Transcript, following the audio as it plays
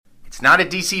It's not a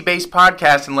DC-based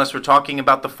podcast unless we're talking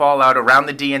about the fallout around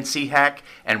the DNC hack,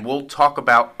 and we'll talk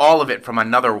about all of it from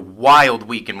another wild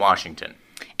week in Washington.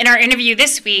 In our interview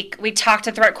this week, we talked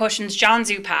to Threat Quotient's John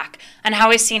Zupak on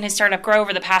how he's seen his startup grow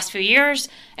over the past few years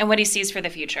and what he sees for the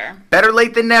future. Better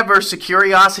late than never.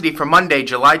 Securiosity for Monday,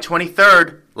 July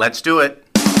 23rd. Let's do it.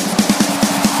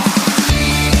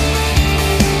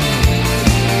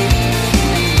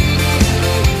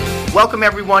 Welcome,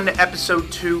 everyone, to Episode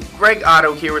 2. Greg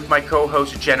Otto here with my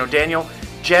co-host, Jen O'Daniel.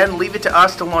 Jen, leave it to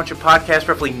us to launch a podcast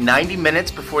roughly 90 minutes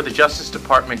before the Justice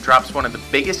Department drops one of the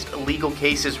biggest legal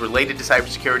cases related to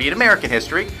cybersecurity in American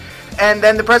history. And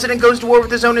then the president goes to war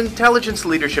with his own intelligence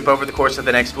leadership over the course of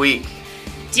the next week.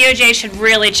 DOJ should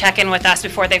really check in with us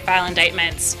before they file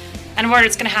indictments. And word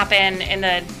it's going to happen in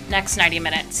the next 90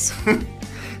 minutes.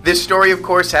 This story, of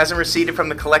course, hasn't receded from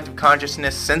the collective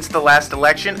consciousness since the last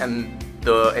election, and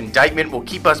the indictment will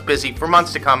keep us busy for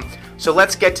months to come. So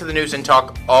let's get to the news and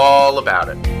talk all about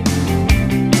it.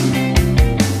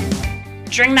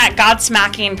 During that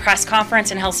God-smacking press conference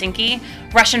in Helsinki,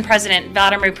 Russian President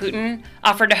Vladimir Putin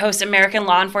offered to host American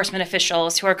law enforcement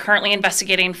officials who are currently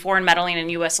investigating foreign meddling in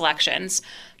U.S. elections.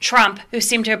 Trump, who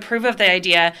seemed to approve of the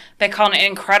idea by calling it an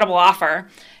incredible offer,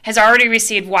 has already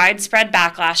received widespread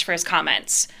backlash for his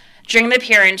comments. During the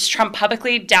appearance, Trump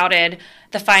publicly doubted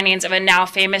the findings of a now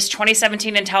famous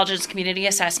 2017 intelligence community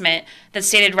assessment that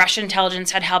stated Russian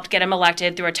intelligence had helped get him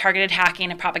elected through a targeted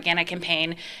hacking and propaganda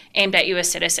campaign aimed at U.S.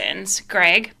 citizens.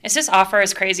 Greg, is this offer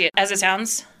as crazy as it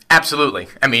sounds? Absolutely.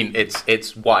 I mean,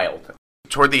 it's wild.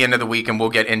 Toward the end of the week, and we'll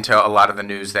get into a lot of the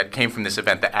news that came from this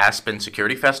event, the Aspen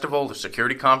Security Festival, the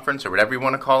Security Conference, or whatever you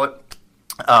want to call it,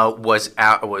 was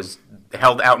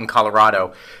held out in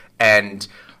Colorado, and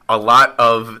a lot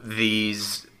of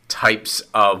these types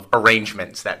of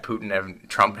arrangements that Putin and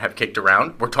Trump have kicked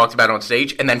around were talked about on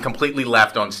stage and then completely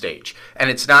left on stage. And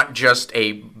it's not just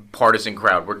a partisan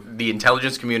crowd. The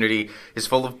intelligence community is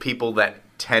full of people that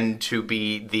tend to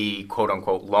be the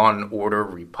quote-unquote law and order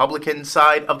Republican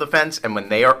side of the fence. And when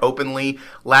they are openly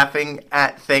laughing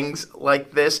at things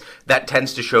like this, that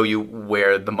tends to show you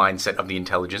where the mindset of the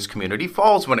intelligence community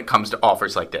falls when it comes to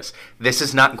offers like this. This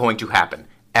is not going to happen.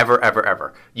 Ever, ever,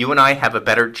 ever. You and I have a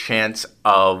better chance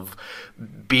of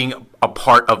being a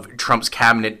part of Trump's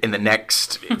cabinet in the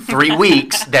next 3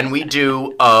 weeks than we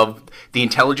do of the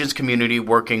intelligence community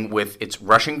working with its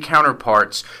Russian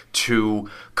counterparts to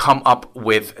come up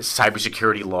with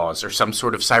cybersecurity laws or some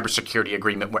sort of cybersecurity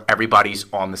agreement where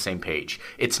everybody's on the same page.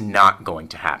 It's not going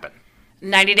to happen.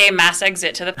 90-day mass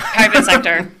exit to the private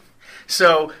sector.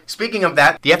 So, speaking of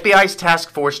that, the FBI's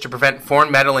task force to prevent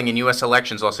foreign meddling in U.S.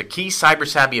 elections lost a key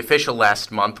cyber-savvy official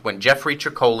last month when Jeffrey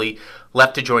Triccoli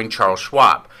left to join Charles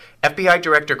Schwab. FBI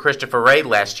Director Christopher Wray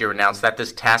last year announced that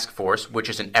this task force, which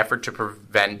is an effort to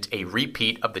prevent a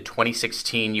repeat of the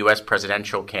 2016 U.S.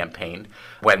 presidential campaign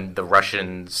when the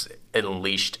Russians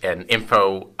unleashed an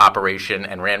info operation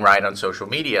and ran riot on social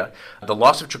media, the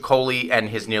loss of Triccoli and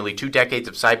his nearly 2 decades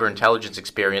of cyber intelligence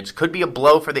experience could be a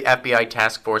blow for the FBI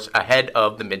task force ahead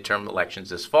of the midterm elections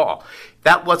this fall. If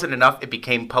that wasn't enough, it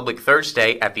became public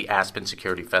Thursday at the Aspen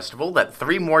Security Festival that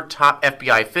 3 more top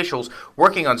FBI officials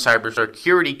working on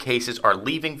cybersecurity cases are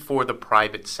leaving for the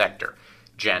private sector.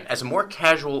 Jen, as a more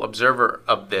casual observer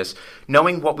of this,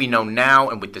 knowing what we know now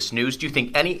and with this news, do you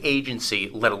think any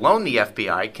agency, let alone the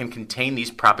FBI, can contain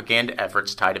these propaganda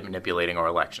efforts tied to manipulating our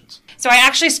elections? So I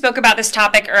actually spoke about this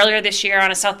topic earlier this year on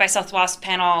a South by Southwest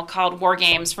panel called War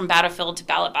Games from Battlefield to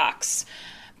Ballot Box.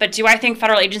 But do I think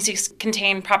federal agencies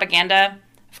contain propaganda?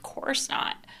 Of course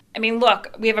not. I mean,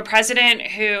 look, we have a president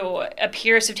who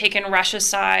appears to have taken Russia's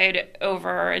side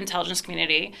over intelligence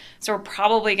community. So we're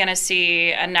probably going to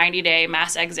see a 90-day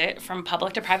mass exit from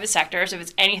public to private sectors if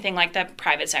it's anything like the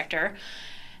private sector.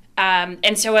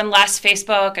 And so unless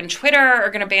Facebook and Twitter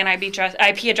are going to ban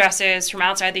IP addresses from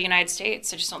outside the United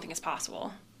States, I just don't think it's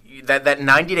possible. That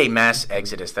 90-day mass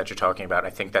exodus that you're talking about, I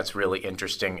think that's really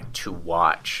interesting to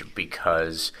watch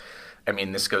because, I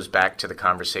mean, this goes back to the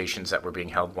conversations that were being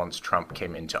held once Trump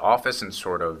came into office and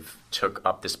sort of took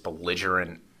up this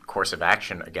belligerent course of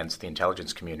action against the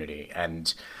intelligence community.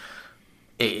 And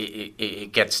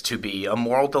it gets to be a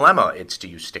moral dilemma. It's, do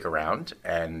you stick around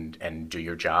and do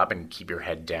your job and keep your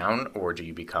head down, or do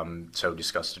you become so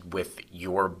disgusted with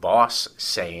your boss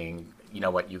saying, you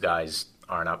know what, you guys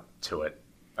aren't up to it?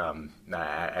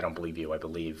 I don't believe you. I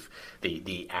believe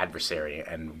the adversary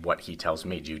and what he tells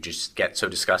me. Do you just get so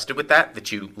disgusted with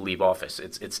that you leave office?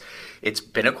 It's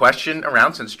been a question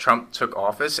around since Trump took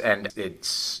office, and it's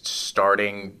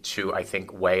starting to, I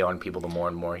think, weigh on people the more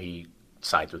and more he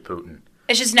sides with Putin.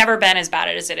 It's just never been as bad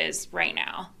as it is right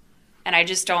now. And I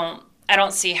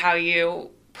don't see how you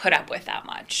put up with that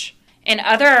much. In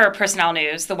other personnel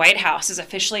news, the White House has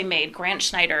officially made Grant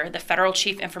Schneider the federal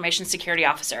chief information security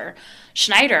officer.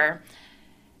 Schneider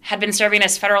had been serving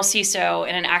as federal CISO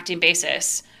in an acting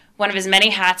basis, one of his many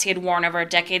hats he had worn over a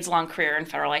decades-long career in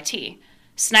federal IT.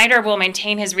 Snyder will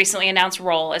maintain his recently announced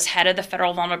role as head of the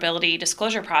Federal Vulnerability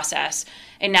Disclosure Process,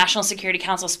 a National Security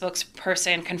Council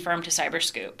spokesperson confirmed to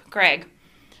Cyberscoop. Greg,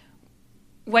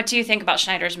 what do you think about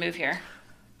Schneider's move here?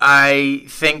 I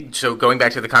think, so going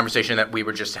back to the conversation that we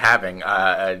were just having,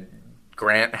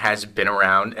 Grant has been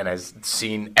around and has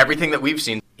seen everything that we've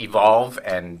seen evolve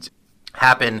and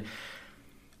happen,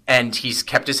 and he's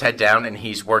kept his head down and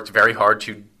he's worked very hard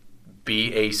to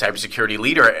be a cybersecurity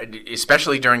leader,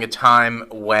 especially during a time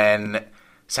when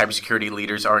cybersecurity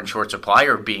leaders are in short supply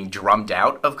or being drummed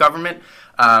out of government.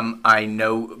 I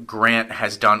know Grant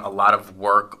has done a lot of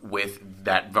work with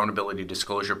that vulnerability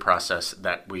disclosure process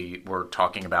that we were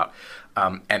talking about.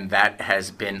 And that has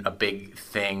been a big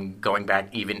thing going back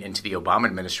even into the Obama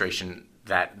administration,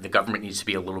 that the government needs to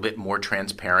be a little bit more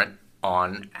transparent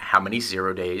on how many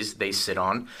 0 days they sit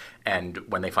on, and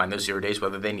when they find those 0 days,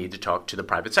 whether they need to talk to the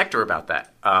private sector about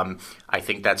that. I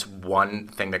think that's one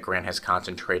thing that Grant has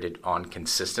concentrated on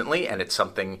consistently, and it's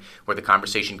something where the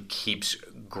conversation keeps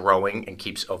growing and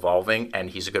keeps evolving, and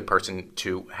he's a good person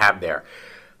to have there.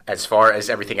 As far as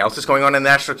everything else that's going on in the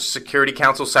National Security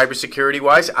Council,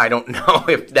 cybersecurity-wise, I don't know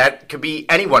if that could be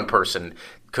any one person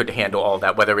could handle all of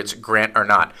that, whether it's Grant or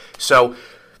not. So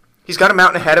he's got a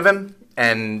mountain ahead of him,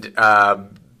 and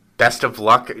best of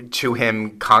luck to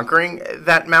him conquering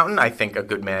that mountain. I think a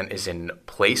good man is in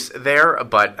place there,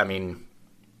 but I mean,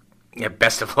 yeah,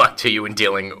 best of luck to you in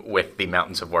dealing with the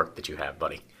mountains of work that you have,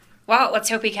 buddy. Well, let's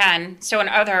hope he can. So in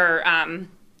other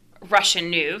Russian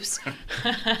news,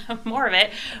 more of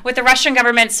it, with the Russian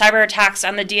government's cyber attacks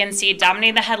on the DNC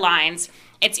dominating the headlines,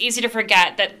 it's easy to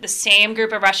forget that the same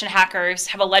group of Russian hackers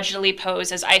have allegedly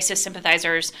posed as ISIS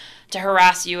sympathizers to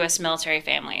harass U.S. military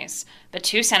families. The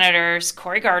two senators,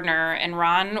 Cory Gardner and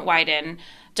Ron Wyden,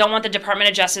 don't want the Department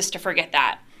of Justice to forget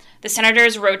that. The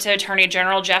senators wrote to Attorney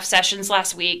General Jeff Sessions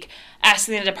last week,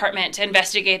 asking the department to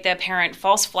investigate the apparent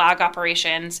false flag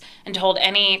operations and to hold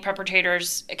any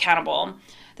perpetrators accountable.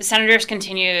 The senators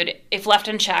continued, if left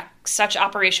unchecked, such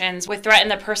operations would threaten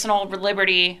the personal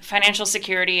liberty, financial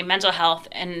security, mental health,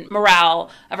 and morale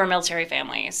of our military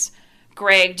families.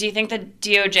 Greg, do you think the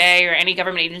DOJ or any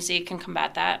government agency can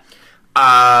combat that?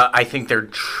 I think they're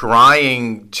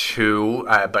trying to,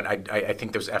 but I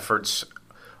think those efforts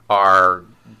are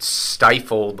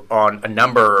stifled on a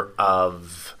number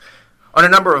of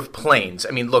planes.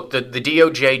 I mean, look, the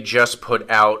DOJ just put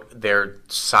out their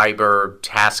cyber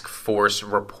task force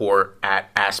report at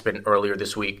Aspen earlier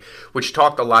this week, which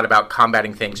talked a lot about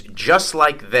combating things just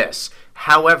like this.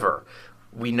 However,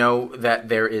 we know that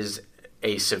there is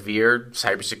a severe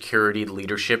cybersecurity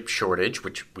leadership shortage,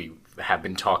 which we have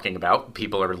been talking about.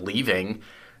 People are leaving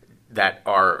that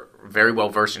are very well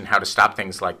versed in how to stop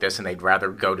things like this, and they'd rather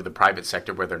go to the private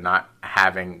sector where they're not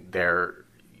having their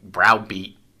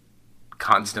browbeat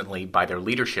constantly by their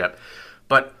leadership.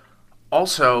 But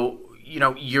also, you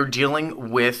know, you're dealing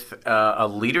with a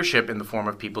leadership in the form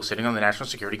of people sitting on the National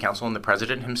Security Council and the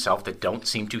president himself that don't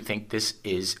seem to think this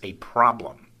is a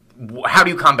problem. How do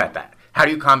you combat that? How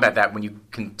do you combat that when you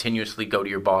continuously go to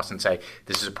your boss and say,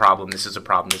 this is a problem, this is a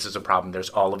problem, this is a problem, there's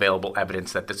all available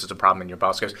evidence that this is a problem, and your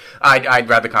boss goes, I'd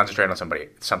rather concentrate on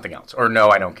something else, or no,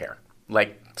 I don't care.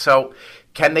 Like, so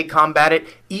can they combat it?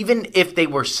 Even if they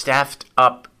were staffed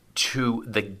up to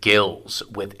the gills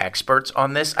with experts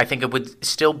on this, I think it would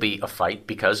still be a fight,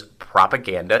 because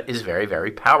propaganda is very,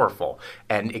 very powerful,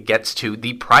 and it gets to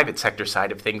the private sector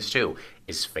side of things too.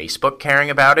 Is Facebook caring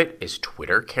about it? Is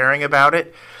Twitter caring about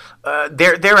it?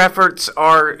 Their efforts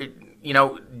are, you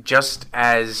know, just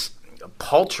as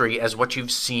paltry as what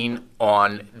you've seen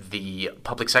on the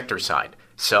public sector side.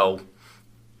 So,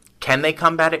 can they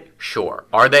combat it? Sure.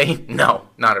 Are they? No,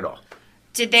 not at all.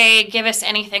 Did they give us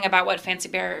anything about what Fancy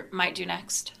Bear might do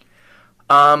next?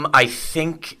 I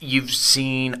think you've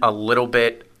seen a little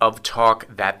bit of talk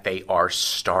that they are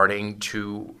starting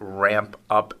to ramp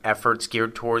up efforts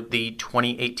geared toward the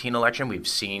 2018 election. We've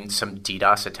seen some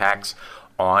DDoS attacks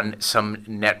on some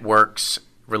networks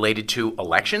related to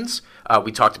elections.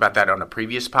 We talked about that on a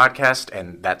previous podcast,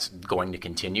 and that's going to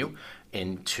continue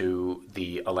into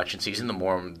the election season. The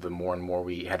more and more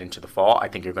we head into the fall, I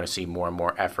think you're going to see more and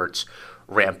more efforts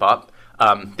ramp up.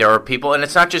 There are people, and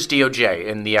it's not just DOJ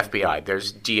and the FBI.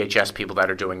 There's DHS people that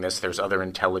are doing this. There's other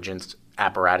intelligence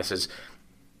apparatuses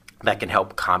that can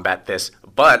help combat this.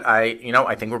 But I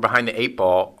think we're behind the eight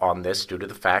ball on this due to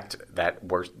the fact that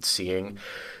we're seeing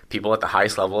people at the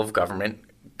highest level of government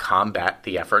combat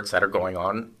the efforts that are going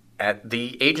on at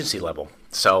the agency level.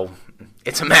 So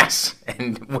it's a mess,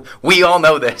 and we all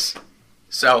know this.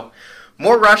 So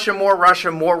more Russia, more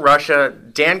Russia, more Russia.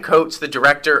 Dan Coats, the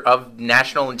director of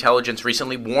national intelligence,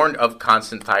 recently warned of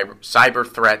constant cyber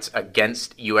threats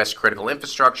against U.S. critical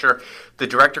infrastructure. The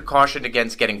director cautioned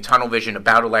against getting tunnel vision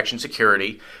about election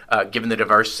security, given the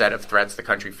diverse set of threats the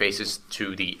country faces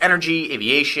to the energy,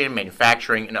 aviation,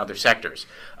 manufacturing, and other sectors.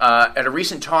 At a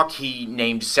recent talk, he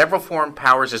named several foreign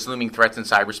powers as looming threats in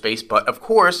cyberspace, but of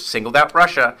course singled out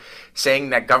Russia, saying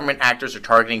that government actors are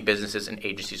targeting businesses and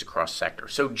agencies across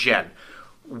sectors. So, Jen,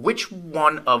 which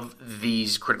one of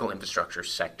these critical infrastructure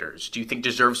sectors do you think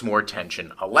deserves more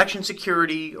attention? Election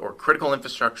security or critical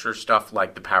infrastructure stuff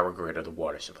like the power grid or the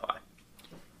water supply?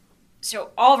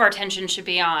 So all of our attention should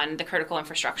be on the critical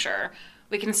infrastructure.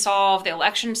 We can solve the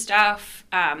election stuff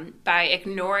by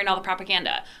ignoring all the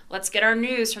propaganda. Let's get our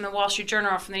news from the Wall Street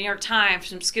Journal, from the New York Times,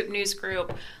 from Scoop News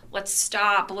Group. Let's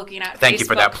stop looking at Thank Facebook you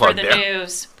for that plug the there.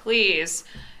 news, please.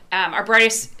 Our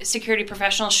brightest security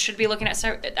professionals should be looking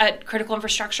at critical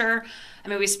infrastructure. I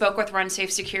mean, we spoke with Run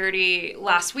Safe Security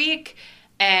last week,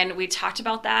 and we talked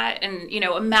about that. And,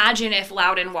 imagine if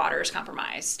Loudoun water is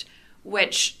compromised,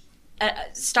 which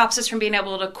stops us from being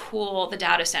able to cool the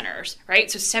data centers, right?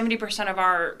 So 70% of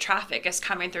our traffic is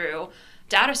coming through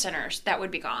data centers. That would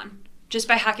be gone just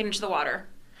by hacking into the water.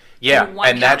 Yeah, and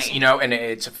county. that's, and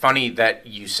it's funny that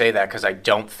you say that because I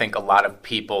don't think a lot of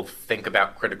people think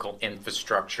about critical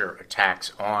infrastructure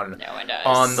attacks on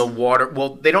the water.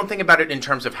 Well, they don't think about it in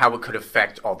terms of how it could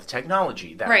affect all the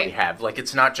technology that we have. Like,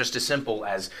 it's not just as simple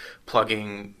as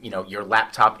plugging, your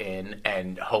laptop in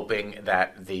and hoping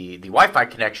that the Wi-Fi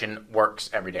connection works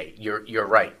every day. You're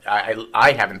right.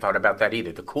 I haven't thought about that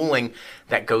either. The cooling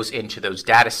that goes into those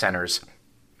data centers,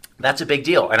 that's a big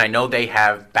deal. And I know they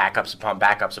have backups upon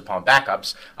backups upon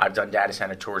backups. I've done data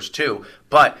center tours too.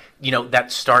 But,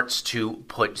 that starts to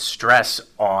put stress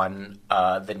on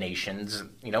the nation's,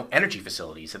 energy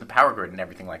facilities and the power grid and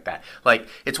everything like that. Like,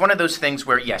 it's one of those things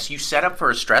where, yes, you set up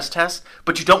for a stress test,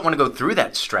 but you don't want to go through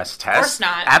that stress test. Of course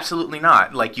not. Absolutely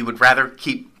not. Like, you would rather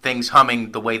keep things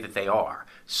humming the way that they are.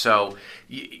 So,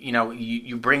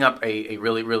 you bring up a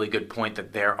really, really good point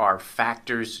that there are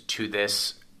factors to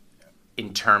this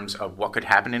in terms of what could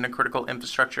happen in a critical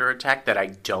infrastructure attack that I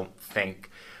don't think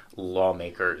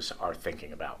lawmakers are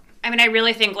thinking about. I mean, I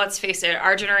really think, let's face it,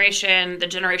 our generation, the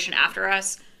generation after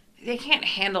us, they can't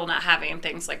handle not having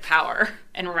things like power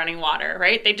and running water,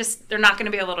 right? They're not going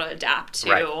to be able to adapt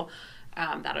to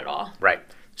that at all. Right.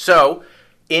 So,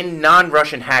 in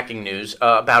non-Russian hacking news,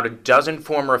 about a dozen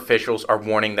former officials are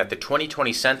warning that the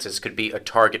 2020 census could be a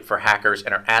target for hackers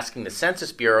and are asking the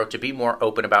Census Bureau to be more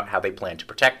open about how they plan to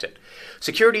protect it.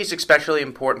 Security is especially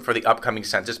important for the upcoming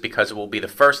census because it will be the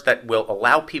first that will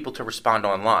allow people to respond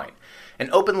online. An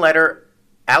open letter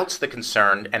outs the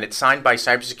concern, and it's signed by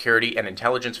cybersecurity and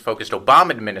intelligence-focused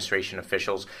Obama administration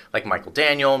officials like Michael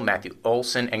Daniel, Matthew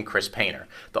Olson, and Chris Painter.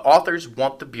 The authors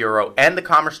want the Bureau and the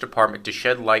Commerce Department to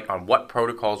shed light on what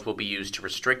protocols will be used to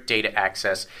restrict data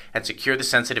access and secure the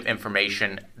sensitive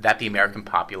information that the American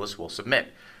populace will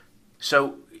submit.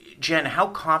 So, Jen, how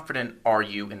confident are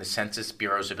you in the Census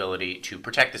Bureau's ability to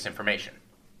protect this information?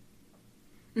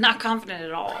 Not confident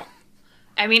at all.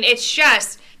 I mean,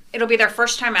 it'll be their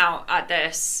first time out at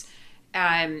this.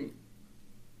 And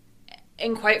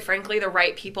quite frankly, the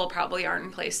right people probably aren't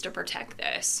in place to protect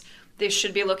this. They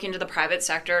should be looking to the private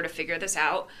sector to figure this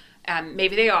out.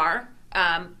 Maybe they are,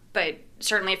 but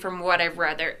certainly from what I've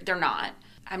read, they're not.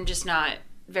 I'm just not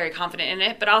very confident in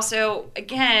it. But also,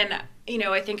 again,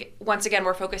 I think, once again,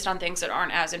 we're focused on things that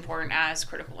aren't as important as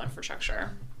critical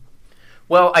infrastructure.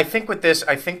 Well, I think with this,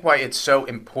 why it's so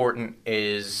important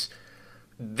is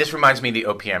this reminds me of the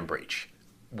OPM breach,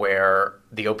 where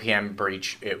the OPM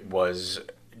breach, it was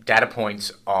data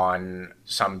points on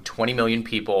some 20 million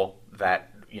people that,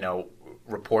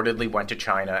 reportedly went to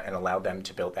China and allowed them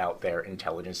to build out their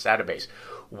intelligence database.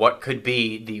 What could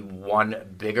be the one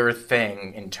bigger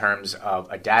thing in terms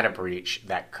of a data breach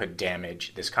that could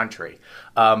damage this country?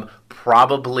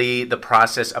 Probably the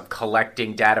process of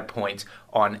collecting data points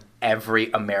on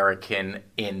every American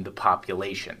in the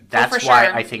population. That's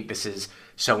why I think this is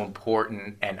so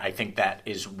important, and I think that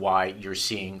is why you're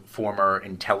seeing former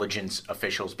intelligence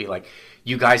officials be like,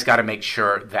 you guys got to make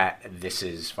sure that this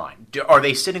is fine. Are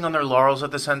they sitting on their laurels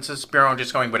at the Census Bureau and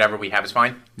just going, whatever we have is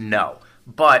fine? No.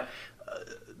 But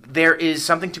there is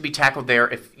something to be tackled there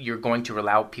if you're going to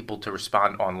allow people to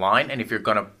respond online and if you're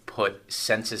going to put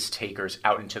census takers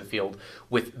out into the field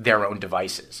with their own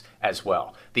devices as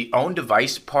well. The own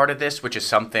device part of this, which is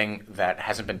something that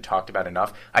hasn't been talked about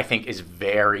enough, I think is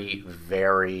very,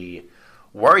 very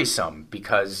worrisome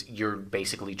because you're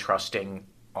basically trusting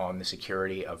on the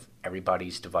security of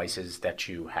everybody's devices that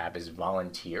you have as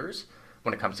volunteers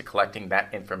when it comes to collecting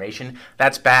that information.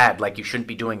 That's bad. Like, you shouldn't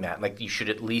be doing that. Like, you should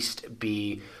at least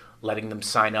be letting them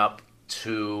sign up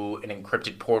to an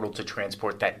encrypted portal to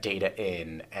transport that data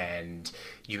in, and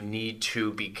you need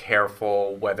to be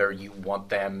careful whether you want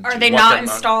them. Are they not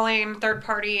installing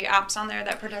third-party apps on there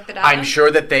that protect the data? I'm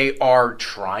sure that they are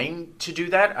trying to do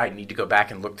that. I need to go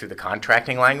back and look through the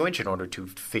contracting language in order to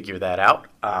figure that out.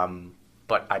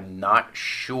 But I'm not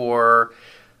sure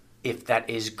if that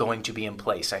is going to be in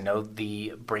place. I know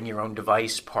the bring your own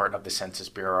device part of the Census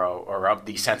Bureau or of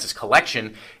the census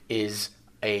collection is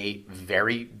a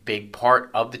very big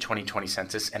part of the 2020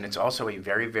 census, and it's also a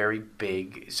very, very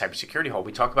big cybersecurity hole.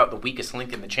 We talk about the weakest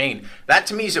link in the chain. That,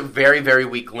 to me, is a very, very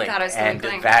weak link. That is the and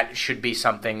weak link. That should be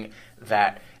something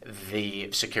that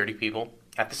the security people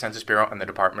at the Census Bureau and the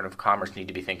Department of Commerce need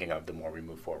to be thinking of the more we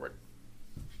move forward.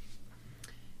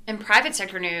 In private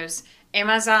sector news,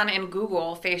 Amazon and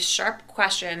Google face sharp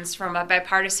questions from a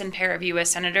bipartisan pair of U.S.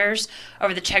 senators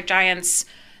over the tech giants'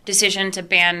 decision to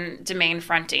ban domain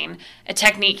fronting, a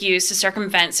technique used to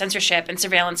circumvent censorship and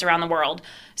surveillance around the world.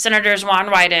 Senators Juan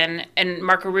Wyden and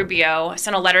Marco Rubio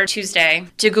sent a letter Tuesday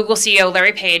to Google CEO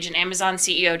Larry Page and Amazon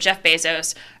CEO Jeff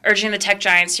Bezos, urging the tech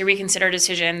giants to reconsider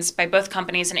decisions by both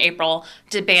companies in April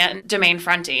to ban domain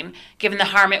fronting, given the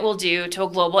harm it will do to a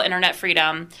global internet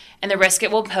freedom and the risk it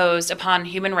will pose upon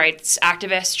human rights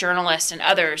activists, journalists, and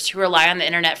others who rely on the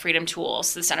internet freedom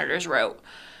tools, the senators wrote.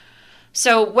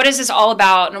 So what is this all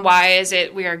about, and why is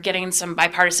it we are getting some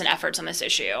bipartisan efforts on this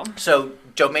issue? So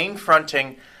domain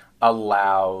fronting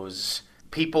allows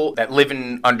people that live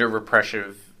in under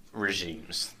repressive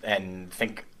regimes, and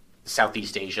think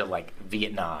Southeast Asia like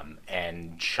Vietnam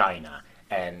and China,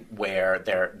 and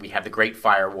where we have the Great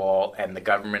Firewall and the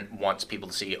government wants people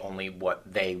to see only what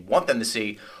they want them to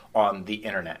see on the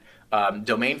internet.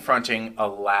 Domain fronting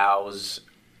allows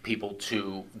people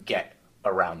to get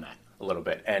around that a little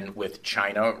bit. And with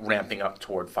China ramping up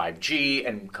toward 5G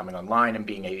and coming online and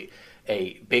being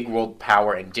a big world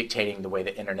power and dictating the way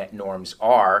the internet norms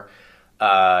are,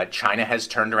 China has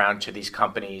turned around to these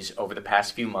companies over the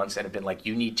past few months and have been like,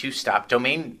 you need to stop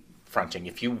domain fronting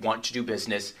if you want to do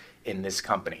business in this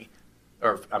company.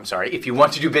 Or, I'm sorry, if you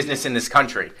want to do business in this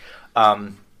country.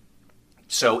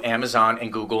 So Amazon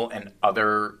and Google and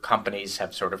other companies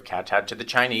have sort of kowtowed to the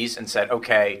Chinese and said,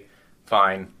 okay,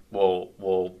 fine,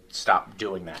 we'll stop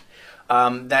doing that.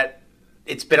 That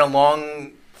it's been a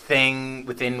long thing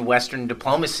within Western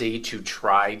diplomacy to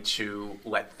try to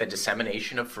let the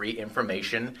dissemination of free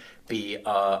information be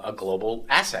a global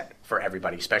asset for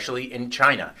everybody, especially in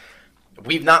China.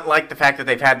 We've not liked the fact that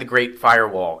they've had the Great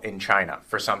Firewall in China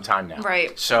for some time now.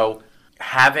 Right. So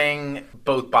having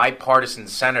both bipartisan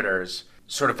senators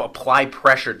sort of apply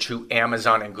pressure to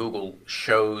Amazon and Google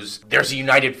shows there's a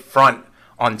united front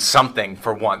on something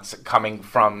for once coming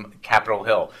from Capitol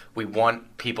Hill. We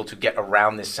want people to get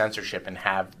around this censorship and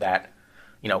have that,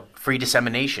 free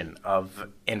dissemination of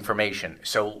information.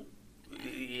 So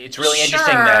it's really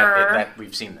interesting that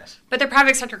we've seen this. But they're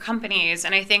private sector companies,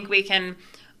 and I think we can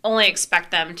only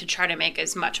expect them to try to make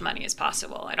as much money as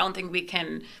possible. I don't think we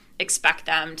can expect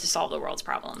them to solve the world's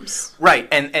problems. Right,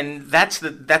 and that's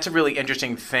a really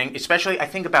interesting thing, especially I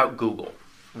think about Google,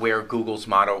 where Google's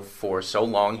motto for so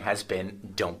long has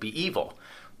been, don't be evil.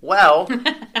 Well,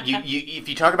 if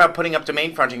you talk about putting up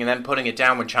domain fronting and then putting it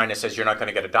down when China says you're not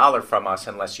going to get $1 from us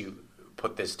unless you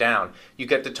put this down, you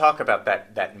get to talk about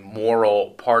that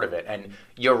moral part of it. And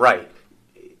you're right.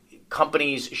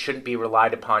 Companies shouldn't be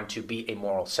relied upon to be a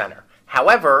moral center.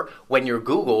 However, when you're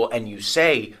Google and you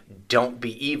say, don't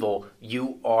be evil,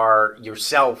 you are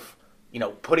yourself,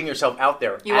 putting yourself out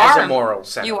there a moral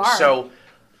center. You are. So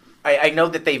I know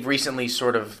that they've recently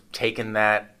sort of taken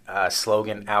that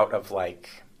slogan out of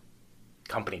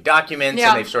company documents,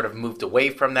 and they've sort of moved away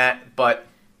from that. But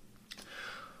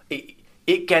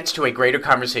it gets to a greater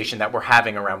conversation that we're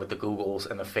having around with the Googles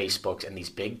and the Facebooks and these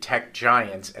big tech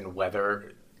giants, and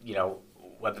whether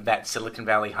that Silicon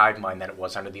Valley hive mind that it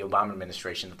was under the Obama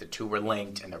administration, that the two were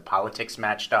linked and their politics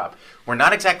matched up. We're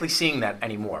not exactly seeing that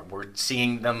anymore. We're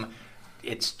seeing them.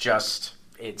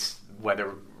 It's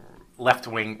whether left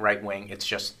wing, right wing, it's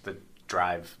just the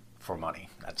drive for money.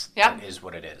 That is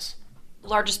what it is.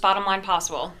 Largest bottom line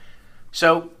possible.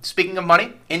 So, speaking of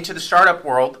money, into the startup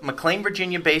world, McLean,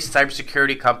 Virginia-based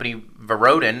cybersecurity company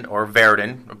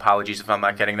Veroden, apologies if I'm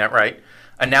not getting that right,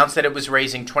 announced that it was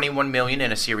raising $21 million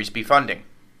in a Series B funding.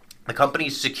 The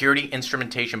company's security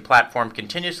instrumentation platform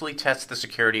continuously tests the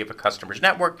security of a customer's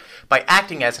network by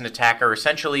acting as an attacker,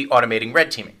 essentially automating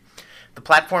red teaming. The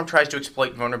platform tries to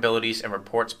exploit vulnerabilities and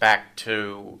reports back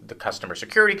to the customer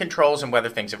security controls and whether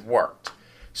things have worked.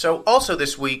 So also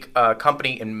this week, a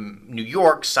company in New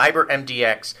York,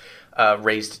 CyberMDX,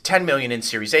 raised $10 million in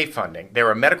Series A funding.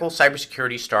 They're a medical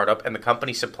cybersecurity startup, and the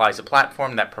company supplies a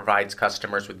platform that provides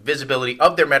customers with visibility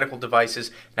of their medical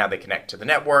devices. Now they connect to the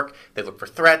network, they look for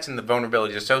threats and the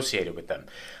vulnerabilities associated with them.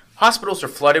 Hospitals are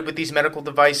flooded with these medical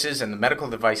devices, and the medical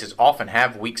devices often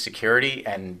have weak security,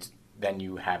 and then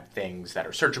you have things that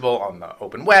are searchable on the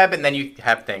open web, and then you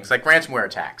have things like ransomware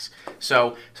attacks.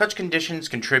 So such conditions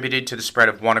contributed to the spread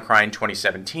of WannaCry in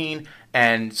 2017,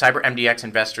 and CyberMDX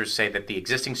investors say that the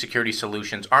existing security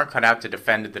solutions aren't cut out to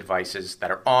defend the devices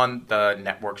that are on the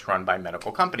networks run by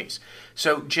medical companies.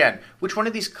 So Jen, which one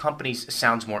of these companies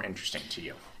sounds more interesting to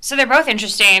you? So they're both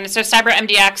interesting. So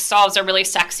CyberMDX solves a really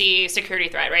sexy security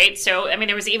threat, right? So, I mean,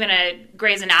 there was even a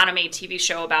Grey's Anatomy TV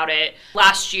show about it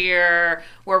last year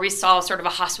where we saw sort of a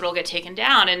hospital get taken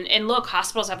down. And look,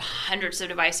 hospitals have hundreds of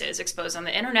devices exposed on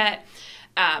the internet.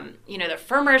 The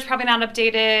firmware is probably not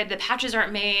updated, the patches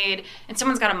aren't made, and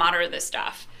someone's got to monitor this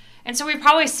stuff. And so we've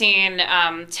probably seen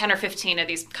 10 or 15 of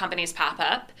these companies pop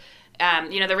up.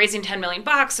 They're raising $10 million,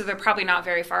 so they're probably not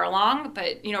very far along,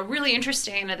 but, really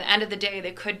interesting. At the end of the day,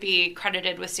 they could be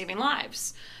credited with saving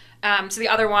lives. So the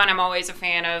other one, I'm always a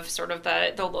fan of sort of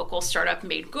the local startup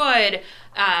Made Good.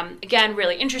 Again,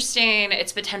 really interesting.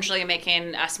 It's potentially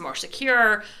making us more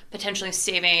secure, potentially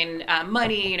saving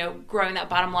money, growing that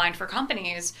bottom line for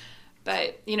companies.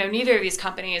 But, neither of these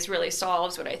companies really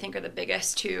solves what I think are the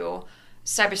biggest two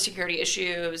cybersecurity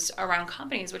issues around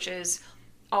companies, which is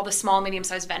all the small,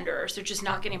 medium-sized vendors. They're just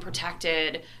not getting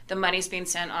protected. The money's being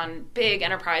sent on big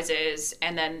enterprises,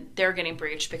 and then they're getting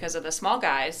breached because of the small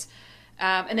guys.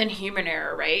 And then human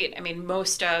error, right? I mean,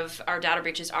 most of our data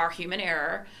breaches are human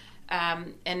error,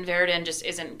 and Veridin just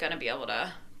isn't going to be able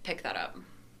to pick that up.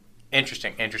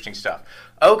 Interesting stuff.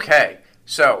 Okay,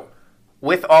 so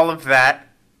with all of that,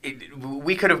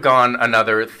 we could have gone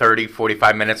another 30,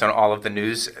 45 minutes on all of the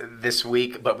news this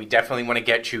week, but we definitely want to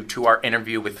get you to our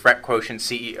interview with ThreatQuotient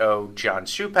CEO John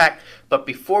Zupak. But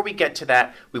before we get to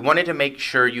that, we wanted to make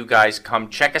sure you guys come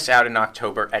check us out in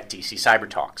October at DC Cyber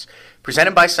Talks.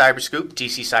 Presented by Cyberscoop,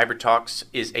 DC Cyber Talks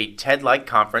is a TED-like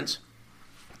conference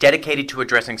dedicated to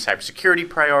addressing cybersecurity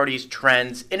priorities,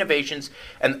 trends, innovations,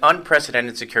 and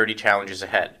unprecedented security challenges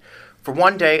ahead. For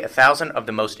one day, 1,000 of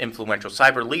the most influential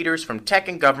cyber leaders from tech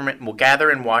and government will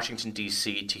gather in Washington,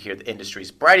 D.C. to hear the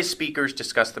industry's brightest speakers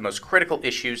discuss the most critical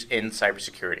issues in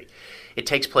cybersecurity. It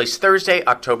takes place Thursday,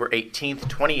 October 18th,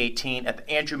 2018 at the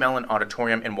Andrew Mellon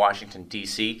Auditorium in Washington,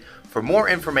 D.C. For more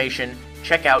information,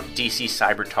 check out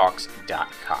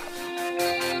dccybertalks.com.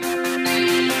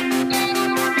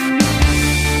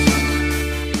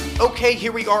 Okay,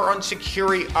 here we are on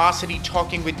Securiosity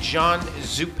talking with John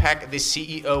Zupak, the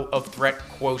CEO of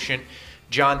ThreatQuotient.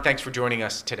 John, thanks for joining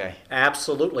us today.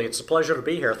 Absolutely. It's a pleasure to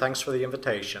be here. Thanks for the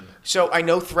invitation. So I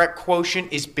know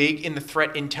ThreatQuotient is big in the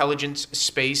threat intelligence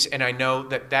space, and I know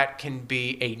that can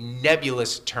be a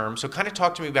nebulous term. So kind of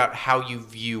talk to me about how you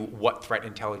view what threat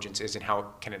intelligence is and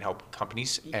how can it help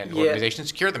companies and organizations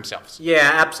secure themselves.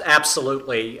 Yeah,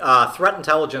 absolutely. Threat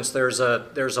intelligence, there's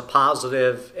a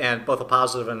positive, and both a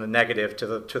positive and a negative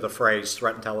to the phrase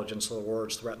threat intelligence, or the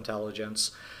words threat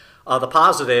intelligence. The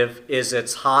positive is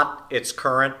it's hot, it's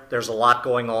current, there's a lot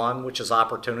going on, which is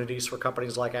opportunities for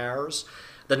companies like ours.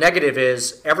 The negative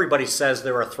is everybody says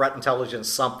they're a threat intelligence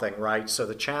something, right? So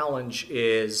the challenge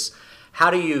is how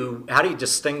do you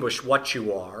distinguish what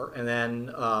you are? And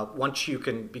then once you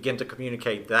can begin to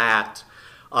communicate that,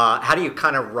 how do you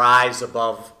kind of rise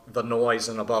above the noise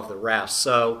and above the rest?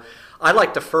 So I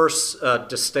like to first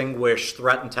distinguish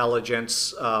threat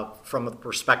intelligence from the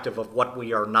perspective of what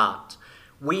we are not.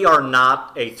 We are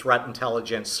not a threat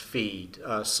intelligence feed.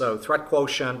 So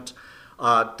ThreatQuotient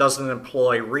doesn't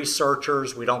employ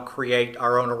researchers. We don't create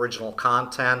our own original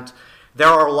content. There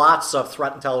are lots of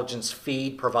threat intelligence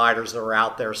feed providers that are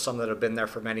out there, some that have been there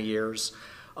for many years.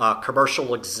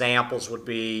 Commercial examples would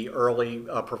be early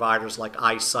providers like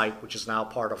iSight, which is now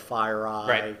part of FireEye,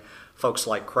 right. Folks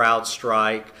like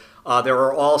CrowdStrike. There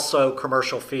are also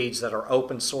commercial feeds that are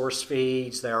open source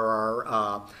feeds. There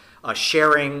are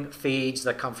sharing feeds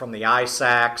that come from the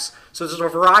ISACs. So there's a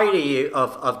variety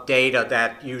of data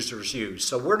that users use.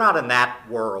 So we're not in that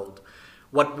world.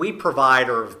 What we provide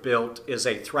or have built is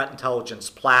a threat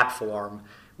intelligence platform,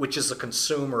 which is a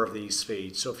consumer of these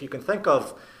feeds. So if you can think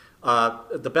of,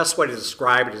 the best way to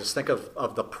describe it is think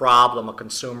of the problem a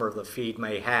consumer of the feed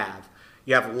may have.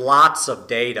 You have lots of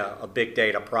data, a big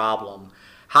data problem.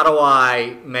 How do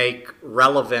I make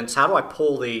relevance? How do I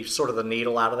pull the sort of the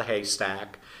needle out of the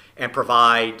haystack and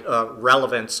provide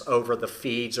relevance over the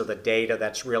feeds or the data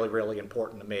that's really, really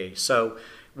important to me. So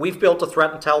we've built a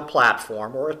threat intel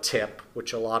platform, or a TIP,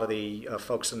 which a lot of the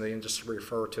folks in the industry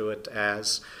refer to it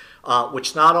as,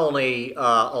 which not only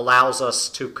allows us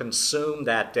to consume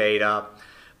that data,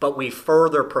 but we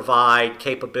further provide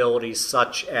capabilities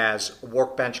such as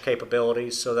workbench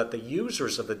capabilities so that the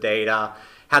users of the data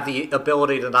have the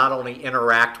ability to not only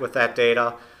interact with that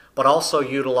data, but also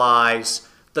utilize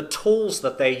the tools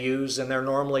that they use in their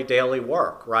normally daily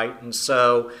work, right? And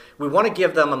so we want to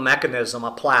give them a mechanism,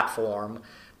 a platform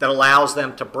that allows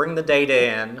them to bring the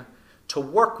data in, to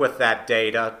work with that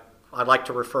data. I'd like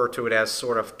to refer to it as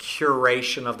sort of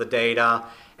curation of the data,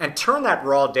 and turn that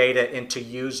raw data into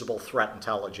usable threat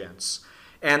intelligence.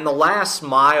 And the last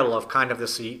mile of kind of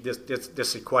this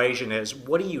equation is,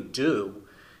 what do you do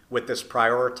with this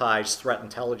prioritized threat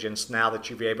intelligence now that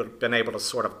you've been able to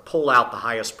sort of pull out the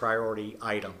highest priority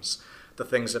items, the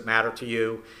things that matter to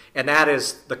you? And that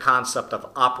is the concept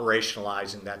of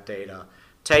operationalizing that data.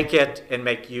 Take it and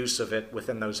make use of it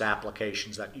within those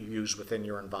applications that you use within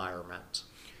your environment.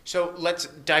 So let's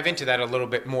dive into that a little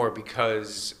bit more,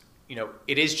 because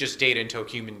it is just data until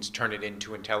humans turn it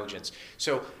into intelligence.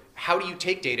 So how do you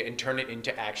take data and turn it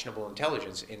into actionable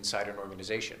intelligence inside an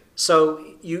organization? So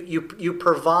you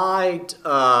provide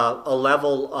a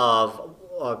level of,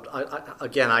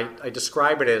 I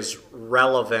describe it as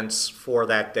relevance for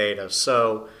that data.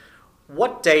 So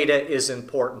what data is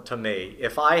important to me?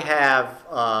 If I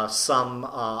have some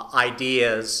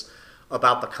ideas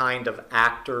about the kind of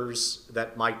actors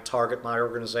that might target my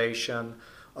organization,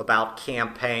 about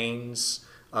campaigns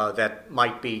that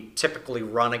might be typically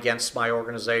run against my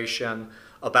organization,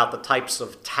 about the types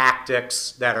of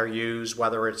tactics that are used,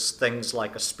 whether it's things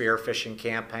like a spear phishing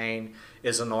campaign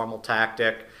is a normal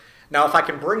tactic. Now, if I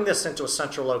can bring this into a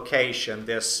central location,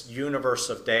 this universe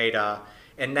of data,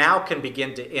 and now can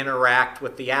begin to interact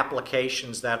with the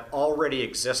applications that already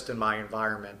exist in my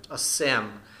environment. A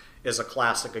SIEM is a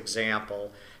classic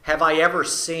example. Have I ever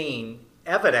seen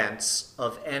evidence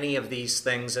of any of these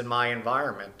things in my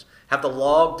environment? Have the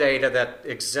log data that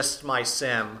exists in my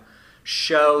SIEM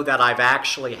show that I've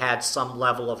actually had some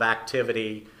level of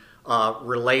activity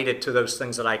related to those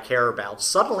things that I care about?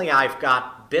 Suddenly I've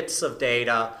got bits of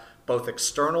data, both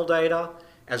external data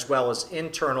as well as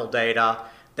internal data,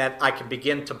 that I can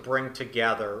begin to bring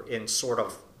together in sort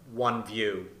of one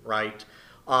view, right?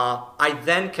 I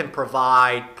then can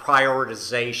provide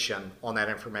prioritization on that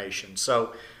information.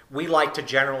 So we like to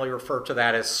generally refer to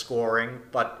that as scoring,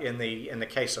 but in the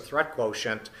case of threat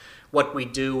quotient, what we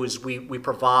do is we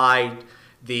provide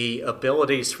the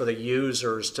abilities for the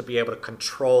users to be able to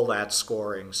control that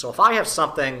scoring. So if I have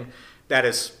something that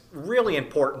is really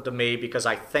important to me because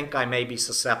I think I may be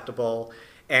susceptible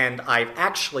and I've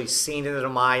actually seen it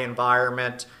in my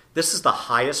environment, this is the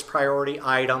highest priority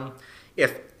item.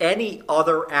 If any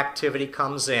other activity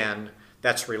comes in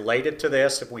that's related to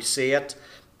this, if we see it,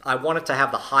 I want it to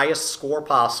have the highest score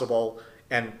possible,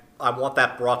 and I want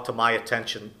that brought to my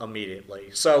attention immediately.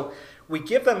 So we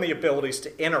give them the abilities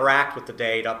to interact with the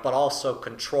data, but also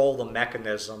control the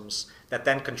mechanisms that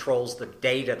then controls the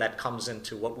data that comes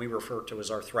into what we refer to as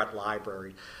our threat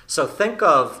library. So think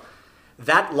of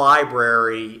that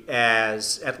library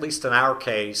as, at least in our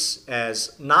case,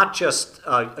 as not just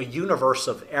a universe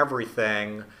of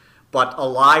everything, but a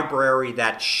library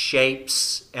that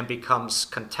shapes and becomes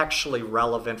contextually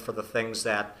relevant for the things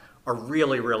that are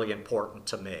really, really important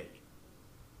to me.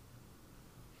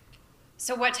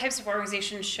 So what types of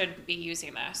organizations should be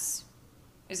using this?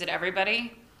 Is it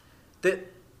everybody?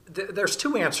 There's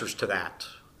two answers to that.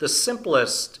 The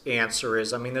simplest answer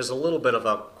is, there's a little bit of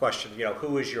a question,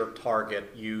 who is your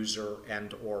target user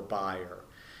and or buyer?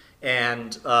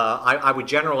 And I would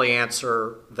generally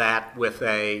answer that with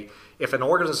if an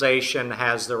organization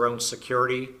has their own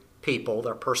security people,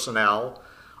 their personnel,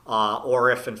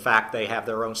 or if in fact they have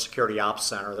their own security ops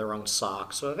center, their own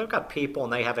SOC. So if they've got people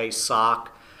and they have a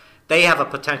SOC, they have a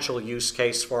potential use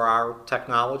case for our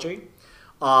technology.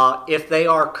 If they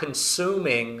are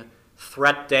consuming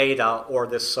threat data or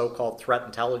this so-called threat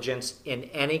intelligence in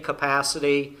any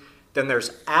capacity, then there's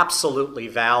absolutely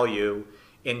value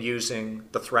in using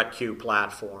the ThreatQ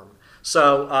platform.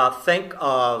 So think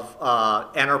of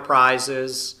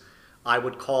enterprises. I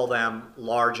would call them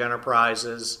large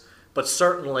enterprises, but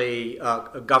certainly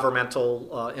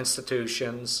governmental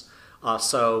institutions.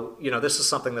 So this is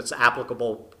something that's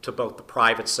applicable to both the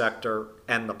private sector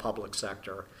and the public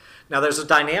sector. Now, there's a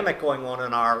dynamic going on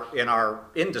in our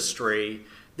industry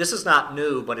this is not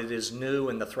new, but it is new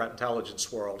in the threat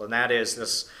intelligence world, and that is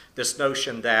this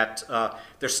notion that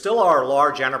there still are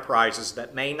large enterprises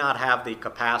that may not have the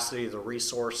capacity, the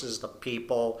resources, the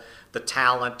people, the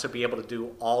talent to be able to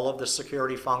do all of the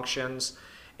security functions.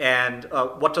 And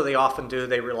what do they often do?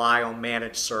 They rely on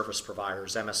managed service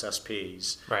providers,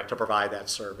 MSSPs, right, to provide that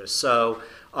service. So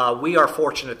we are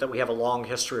fortunate that we have a long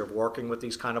history of working with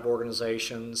these kind of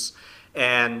organizations.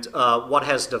 And what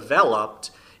has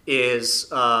developed is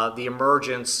the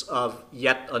emergence of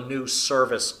yet a new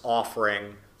service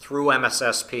offering through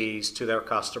MSSPs to their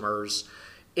customers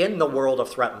in the world of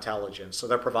threat intelligence. So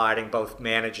they're providing both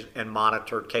managed and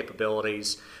monitored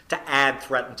capabilities to add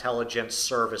threat intelligence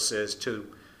services to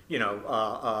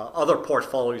other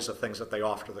portfolios of things that they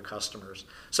offer to the customers.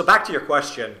 So back to your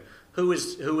question, who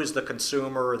is the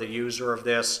consumer or the user of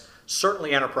this?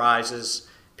 Certainly enterprises,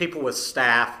 people with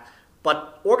staff,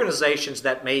 but organizations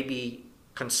that may be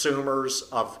consumers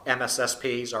of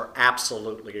MSSPs are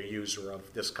absolutely a user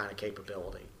of this kind of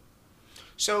capability.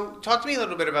 So talk to me a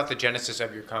little bit about the genesis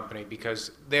of your company, because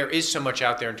there is so much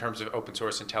out there in terms of open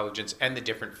source intelligence and the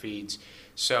different feeds.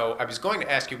 So I was going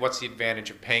to ask you what's the advantage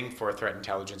of paying for a threat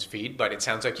intelligence feed, but it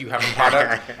sounds like you have a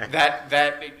product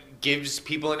that gives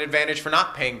people an advantage for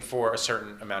not paying for a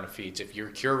certain amount of feeds. If you're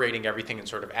curating everything and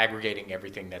sort of aggregating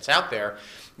everything that's out there,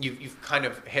 you've kind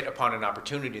of hit upon an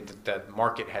opportunity that the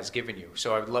market has given you.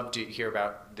 So I would love to hear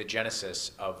about the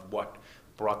genesis of what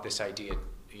brought this idea,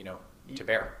 to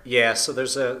bear. Yeah, so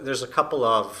there's a couple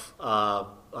of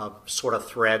sort of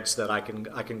threads that I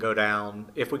can go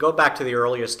down. If we go back to the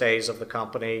earliest days of the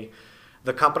company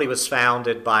was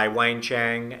founded by Wayne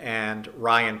Chang and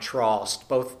Ryan Trost.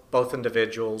 Both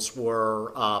individuals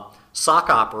were SOC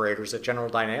operators at General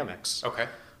Dynamics. Okay.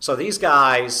 So these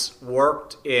guys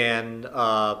worked in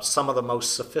some of the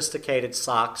most sophisticated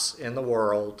SOCs in the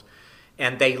world,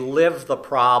 and they lived the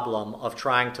problem of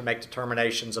trying to make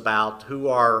determinations about who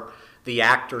are the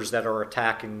actors that are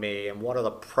attacking me and what are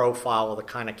the profile of the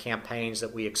kind of campaigns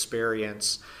that we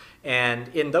experience. And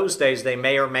in those days, they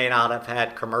may or may not have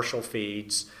had commercial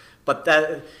feeds, but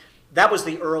that was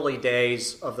the early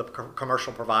days of the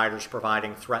commercial providers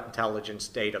providing threat intelligence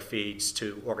data feeds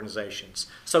to organizations.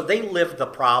 So they lived the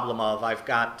problem of I've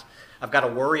got to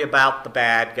worry about the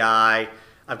bad guy,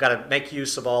 I've got to make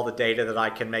use of all the data that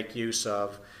I can make use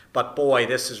of. But boy,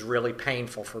 this is really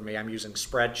painful for me. I'm using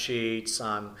spreadsheets,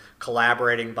 I'm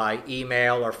collaborating by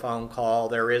email or phone call.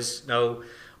 There is no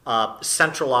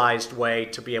centralized way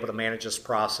to be able to manage this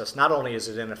process. Not only is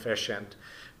it inefficient,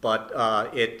 but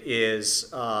it is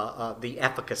the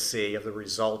efficacy of the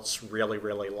results really,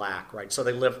 really lack, right? So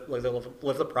they live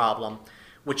the problem,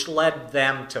 which led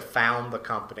them to found the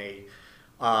company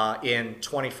in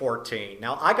 2014.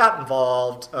 Now, I got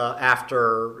involved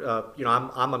after,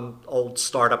 I'm an old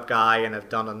startup guy and have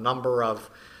done a number of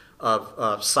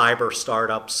cyber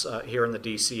startups here in the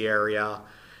DC area.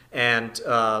 And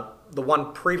the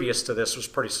one previous to this was a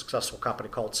pretty successful company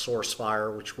called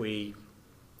SourceFire, which we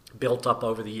built up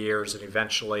over the years and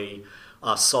eventually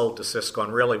sold to Cisco,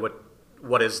 and really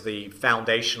what is the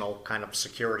foundational kind of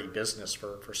security business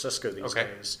for Cisco these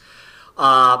days.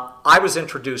 I was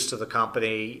introduced to the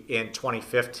company in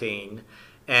 2015,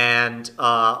 and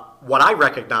what I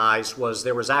recognized was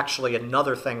there was actually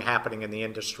another thing happening in the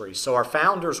industry. So our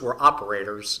founders were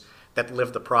operators that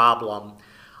lived the problem.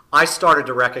 I started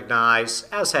to recognize,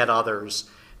 as had others,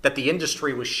 that the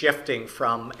industry was shifting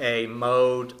from a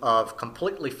mode of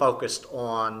completely focused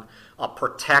on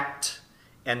protect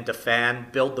and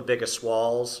defend, build the biggest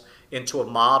walls, into a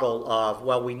model of,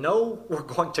 well, we know we're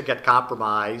going to get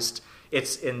compromised.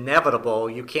 It's inevitable.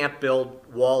 You can't build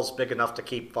walls big enough to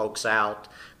keep folks out.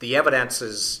 The evidence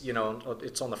is,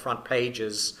 it's on the front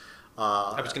pages.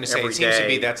 I was going to say, it seems to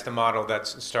be that's the model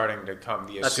that's starting to come,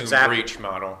 the assumed breach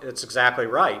model. It's exactly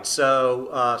right. So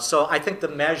I think the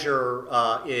measure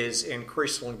is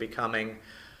increasingly becoming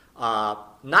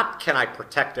not can I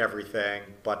protect everything,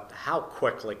 but how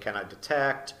quickly can I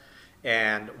detect,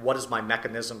 and what is my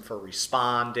mechanism for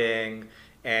responding.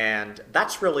 And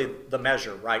that's really the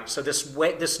measure, right? So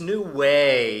this new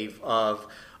wave of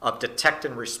detect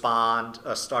and respond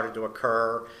started to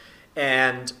occur.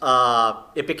 And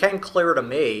it became clear to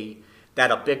me that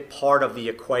a big part of the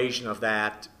equation of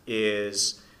that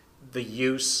is the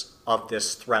use of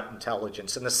this threat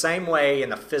intelligence. In the same way,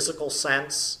 in a physical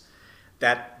sense,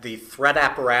 that the threat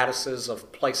apparatuses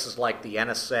of places like the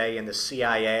NSA and the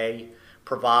CIA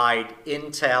provide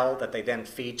intel that they then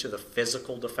feed to the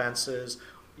physical defenses,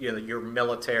 your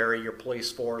military, your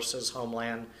police forces,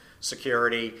 Homeland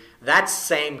Security. That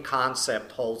same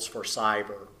concept holds for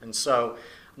cyber. And so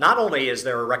not only is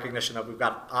there a recognition that we've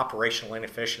got operational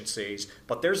inefficiencies,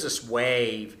 but there's this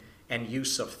wave and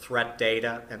use of threat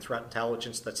data and threat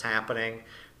intelligence that's happening.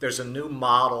 There's a new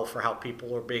model for how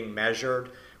people are being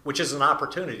measured, which is an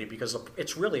opportunity because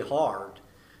it's really hard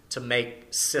to make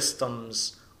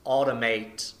systems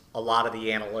automate a lot of the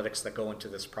analytics that go into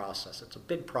this process. It's a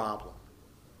big problem.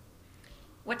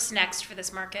 What's next for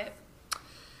this market?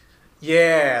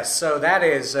 Yeah, so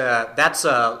that's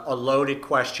a loaded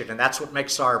question, and that's what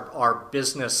makes our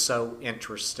business so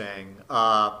interesting.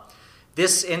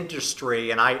 This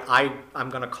industry, and I'm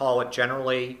going to call it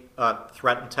generally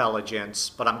threat intelligence,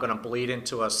 but I'm going to bleed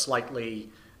into a slightly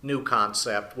new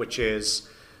concept, which is,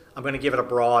 I'm going to give it a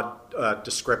broad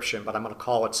description, but I'm going to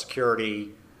call it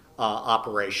security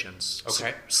operations.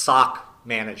 Okay. SOC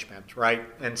management, right?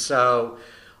 And so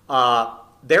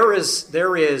there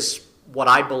is what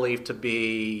I believe to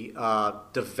be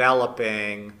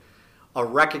developing a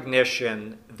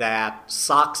recognition that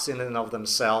SOCs in and of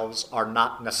themselves are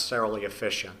not necessarily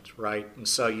efficient, right? And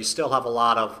so you still have a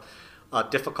lot of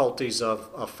difficulties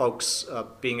of folks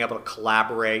being able to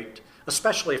collaborate,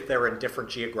 especially if they're in different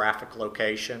geographic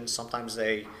locations. Sometimes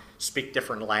they speak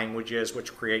different languages,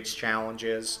 which creates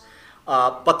challenges.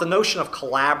 But the notion of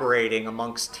collaborating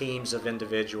amongst teams of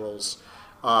individuals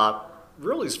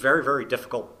really is a very, very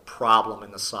difficult problem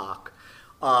in the SOC.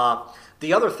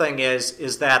 The other thing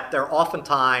is that there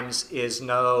oftentimes is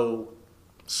no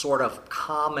sort of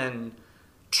common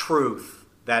truth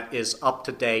that is up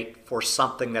to date for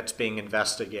something that's being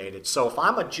investigated. So if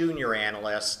I'm a junior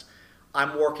analyst,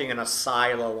 I'm working in a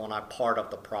silo on a part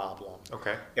of the problem.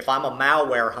 Okay. If I'm a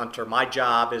malware hunter, my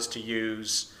job is to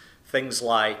use things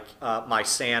like my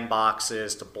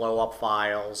sandboxes to blow up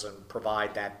files and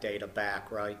provide that data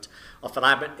back, right? If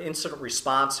I'm an incident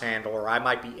response handler, I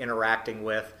might be interacting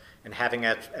with and having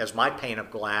as my pane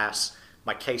of glass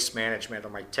my case management or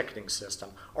my ticketing system,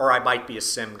 or I might be a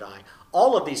SIM guy.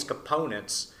 All of these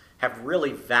components have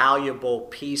really valuable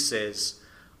pieces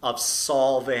of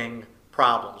solving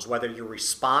problems, whether you're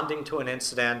responding to an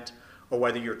incident or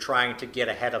whether you're trying to get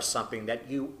ahead of something that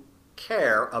you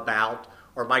care about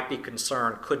or might be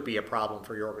concerned could be a problem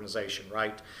for your organization,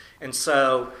 right? And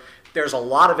so there's a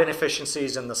lot of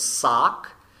inefficiencies in the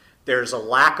SOC. There's a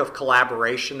lack of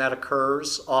collaboration that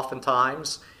occurs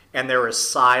oftentimes, and there is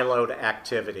siloed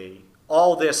activity.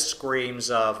 All this screams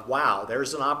of, wow,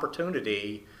 there's an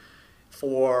opportunity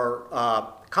for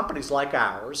companies like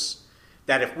ours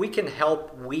that if we can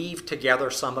help weave together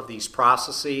some of these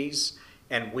processes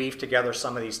and weave together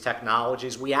some of these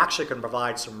technologies, we actually can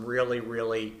provide some really,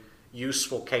 really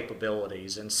useful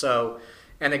capabilities. And so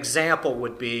an example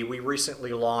would be, we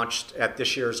recently launched at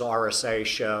this year's RSA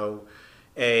show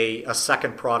a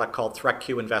second product called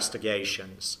ThreatQ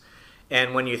Investigations.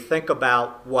 And when you think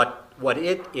about what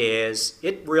it is,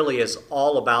 it really is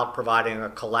all about providing a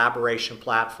collaboration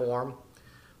platform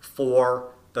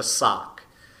for the SOC.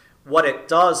 What it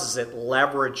does is it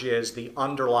leverages the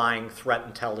underlying threat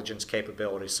intelligence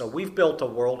capability. So we've built a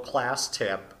world-class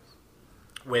tip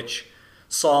which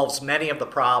solves many of the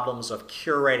problems of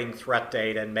curating threat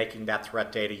data and making that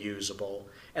threat data usable,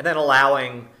 and then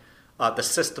allowing the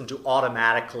system to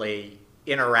automatically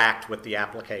interact with the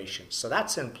application. So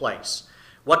that's in place.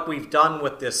 What we've done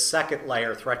with this second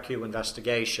layer, ThreatQ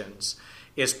Investigations,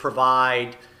 is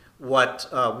provide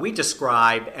what we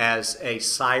describe as a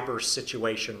cyber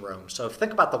situation room. So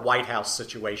think about the White House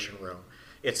situation room.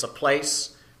 It's a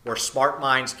place where smart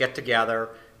minds get together,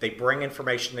 they bring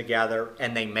information together,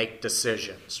 and they make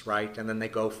decisions, right? And then they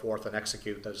go forth and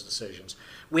execute those decisions.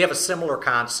 We have a similar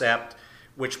concept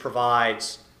which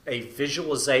provides a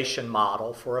visualization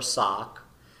model for a SOC.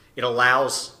 It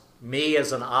allows me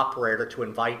as an operator to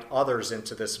invite others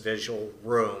into this visual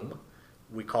room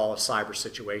we call a cyber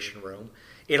situation room.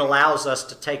 It allows us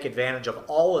to take advantage of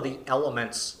all of the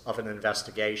elements of an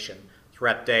investigation,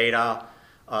 threat data,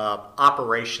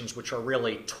 operations, which are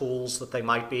really tools that they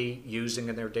might be using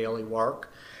in their daily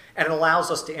work. And it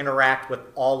allows us to interact with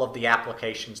all of the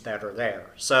applications that are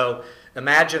there. So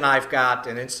imagine I've got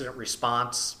an incident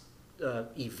response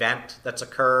event that's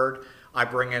occurred. I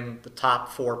bring in the top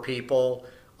 4 people.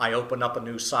 I open up a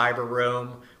new cyber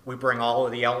room. We bring all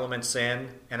of the elements in.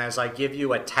 And as I give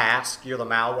you a task, you're the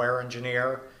malware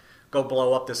engineer, go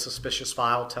blow up this suspicious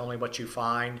file, tell me what you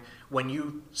find. When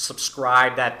you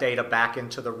subscribe that data back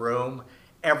into the room,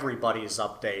 everybody is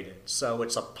updated. So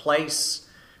it's a place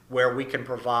where we can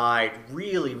provide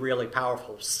really, really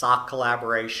powerful SOC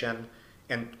collaboration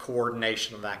and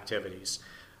coordination of activities.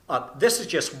 This is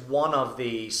just one of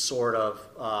the sort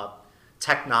of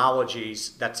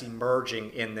technologies that's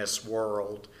emerging in this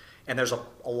world. And there's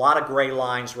a lot of gray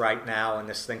lines right now in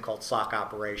this thing called SOC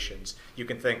operations. You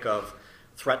can think of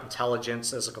threat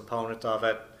intelligence as a component of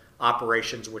it,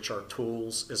 operations, which are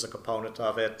tools, is a component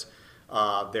of it.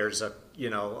 There's a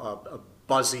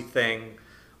buzzy thing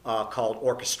called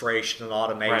orchestration and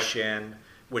automation,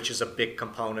 which is a big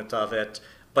component of it.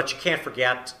 But you can't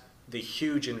forget the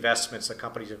huge investments that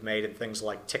companies have made in things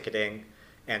like ticketing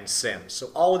and SIEMs.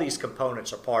 So all of these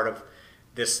components are part of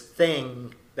this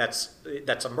thing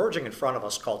that's emerging in front of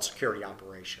us called security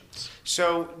operations.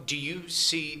 So do you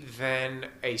see then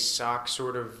a SOC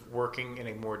sort of working in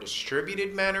a more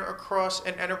distributed manner across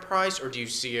an enterprise, or do you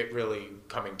see it really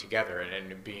coming together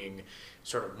and being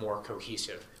sort of more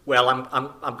cohesive? Well,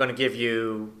 I'm going to give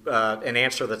you an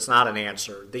answer that's not an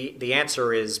answer. The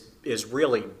answer is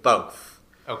really both.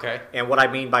 Okay. And what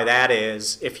I mean by that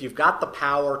is if you've got the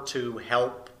power to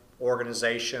help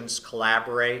organizations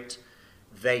collaborate,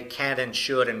 they can and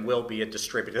should and will be a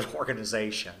distributed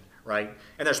organization, right?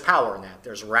 And there's power in that.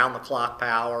 There's around-the-clock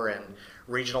power and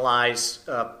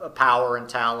regionalized power and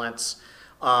talents.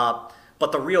 But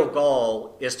the real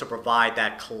goal is to provide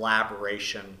that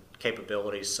collaboration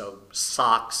capability so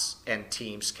SOCs and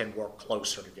teams can work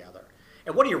closer together.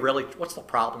 And what's the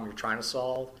problem you're trying to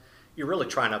solve? You're really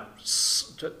trying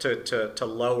to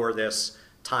lower this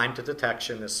time to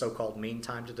detection, this so-called mean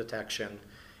time to detection,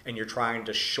 and you're trying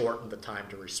to shorten the time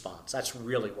to response. That's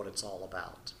really what it's all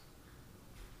about.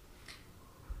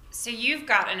 So you've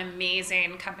got an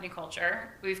amazing company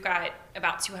culture. We've got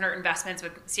about 200 investments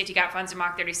with CIT Gap Funds and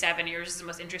Mach 37. Yours is the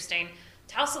most interesting.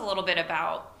 Tell us a little bit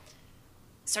about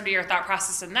sort of your thought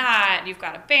process in that. You've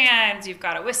got a band, you've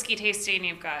got a whiskey tasting,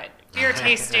 you've got beer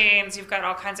tastings, you've got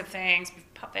all kinds of things,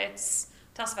 puppets.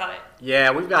 Tell us about it.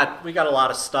 Yeah, we got a lot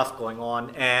of stuff going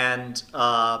on, and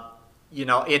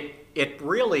it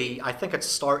really, I think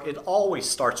it always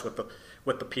starts with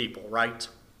the people, right?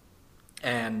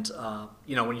 And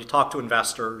when you talk to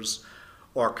investors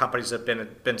or companies that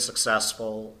have been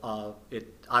successful,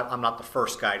 I'm not the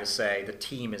first guy to say the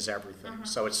team is everything. Mm-hmm.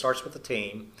 So it starts with the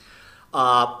team.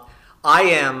 The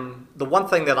one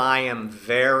thing that I am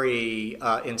very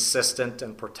insistent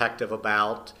and protective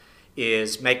about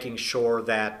is making sure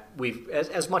that we've,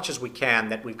 as much as we can,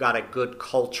 that we've got a good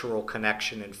cultural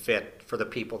connection and fit for the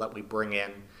people that we bring in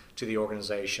to the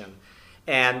organization.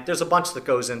 And there's a bunch that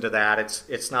goes into that.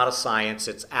 It's not a science.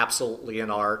 It's absolutely an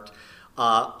art.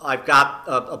 I've got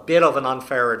a bit of an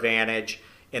unfair advantage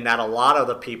in that a lot of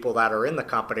the people that are in the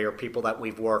company are people that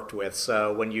we've worked with.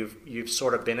 So when you've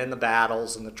sort of been in the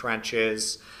battles, in the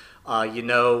trenches, you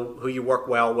know who you work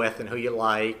well with and who you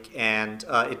like. And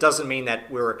it doesn't mean that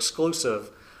we're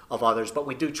exclusive of others, but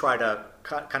we do try to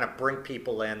kind of bring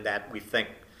people in that we think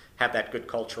have that good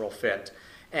cultural fit.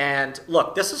 And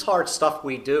look, this is hard stuff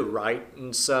we do, right?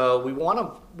 And so we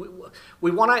want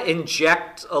to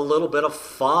inject a little bit of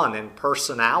fun and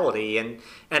personality, and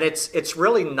it's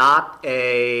really not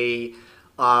a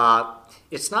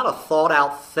thought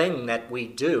out thing that we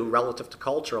do relative to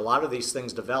culture. A lot of these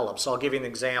things develop. So I'll give you an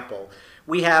example.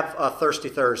 We have Thirsty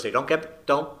Thursday.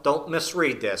 Don't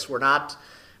misread this. We're not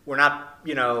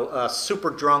super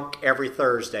drunk every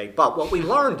Thursday. But what we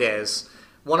learned is,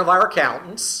 one of our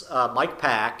accountants, Mike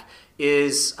Pack,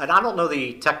 is, and I don't know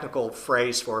the technical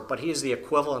phrase for it, but he is the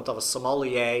equivalent of a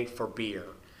sommelier for beer.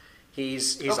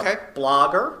 He's okay. A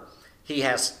blogger. He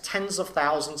has tens of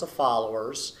thousands of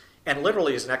followers, and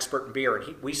literally is an expert in beer.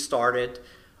 And we started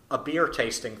a beer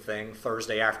tasting thing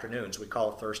Thursday afternoons. We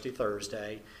call it Thirsty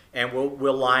Thursday, and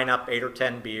we'll line up 8 or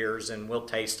 10 beers, and we'll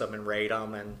taste them and rate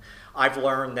them. And I've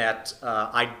learned that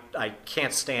I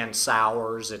can't stand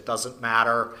sours. It doesn't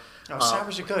matter. Oh,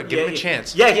 sours are good. Give them a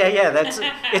chance. Yeah.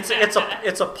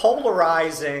 It's a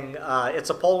polarizing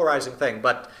thing.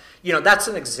 But that's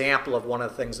an example of one of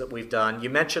the things that we've done. You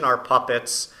mentioned our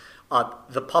puppets.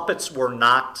 The puppets were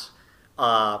not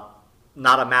a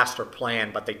master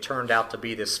plan, but they turned out to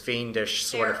be this fiendish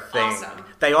sort of thing. Awesome.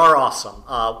 They are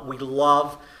awesome. We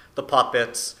love the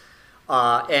puppets,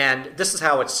 and this is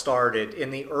how it started.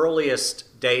 In the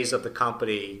earliest days of the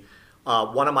company,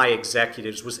 one of my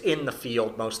executives was in the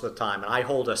field most of the time, and I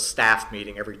hold a staff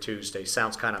meeting every Tuesday.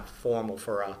 Sounds kind of formal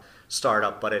for a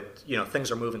startup, but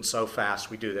things are moving so fast.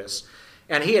 We do this,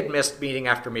 and he had missed meeting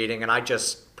after meeting, and I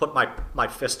just put my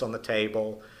fist on the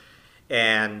table,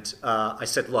 and I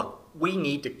said, "Look, we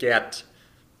need to get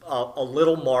a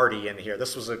little Marty in here."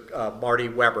 This was Marty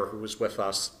Weber who was with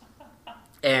us,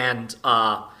 and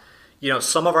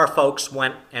some of our folks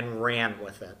went and ran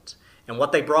with it, and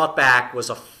what they brought back was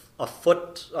a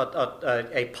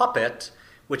puppet,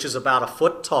 which is about a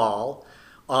foot tall,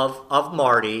 of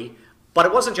Marty, But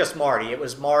it wasn't just Marty. It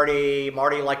was Marty.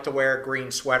 Marty liked to wear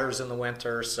green sweaters in the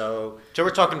winter, so So we're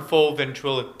talking full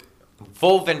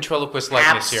ventriloquist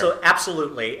likeness here.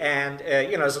 Absolutely. And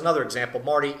as another example,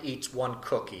 Marty eats one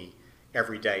cookie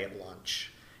every day at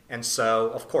lunch, and so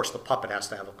of course the puppet has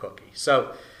to have a cookie.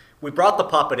 So we brought the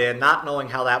puppet in, not knowing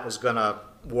how that was going to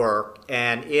work,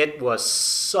 and it was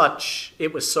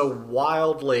so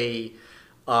wildly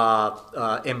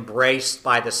embraced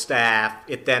by the staff.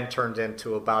 It then turned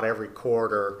into about every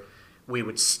quarter we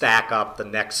would stack up the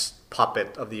next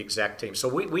puppet of the exec team. So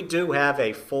we do have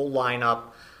a full lineup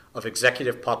of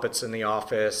executive puppets in the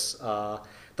office.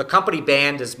 The company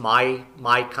band is my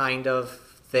kind of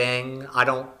thing. I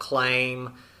don't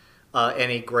claim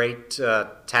any great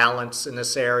talents in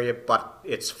this area, but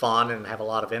it's fun and have a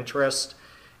lot of interest,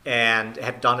 and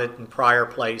have done it in prior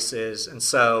places. And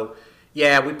so,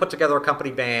 yeah, we put together a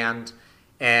company band,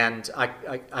 and I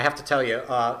have to tell you,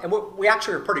 and we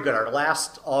actually were pretty good. Our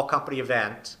last all-company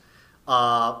event,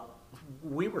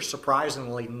 we were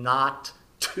surprisingly not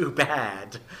too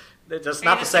bad. That's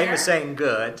not the same as saying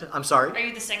good. I'm sorry? Are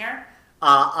you the singer?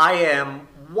 I am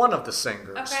one of the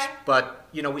singers. Okay. But,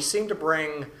 we seem to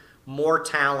bring more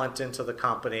talent into the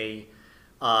company.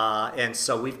 And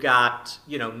so we've got,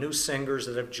 new singers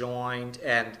that have joined.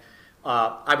 And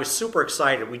I was super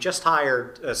excited. We just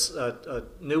hired a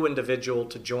new individual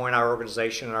to join our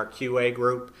organization in our QA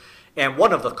group. And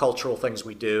one of the cultural things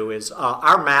we do is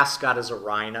our mascot is a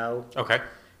rhino. Okay.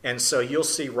 And so you'll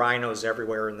see rhinos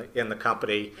everywhere in the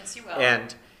company. Yes, you will.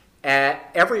 And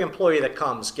every employee that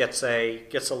comes gets a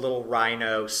little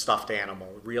rhino stuffed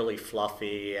animal, really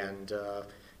fluffy, and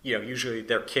usually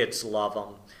their kids love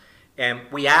them. And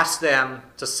we ask them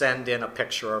to send in a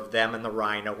picture of them and the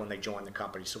rhino when they join the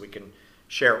company, so we can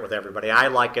share it with everybody. I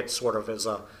like it sort of as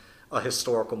a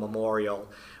historical memorial.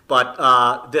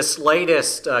 But this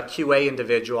latest QA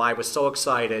individual, I was so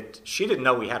excited. She didn't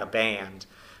know we had a band,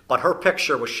 but her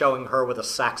picture was showing her with a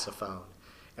saxophone.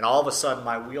 And all of a sudden,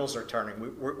 my wheels are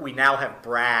turning. We now have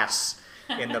brass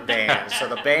in the band. So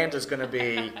the band is going to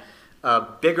be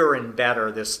bigger and better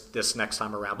this next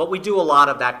time around. But we do a lot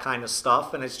of that kind of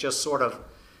stuff, and it's just sort of,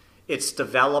 it's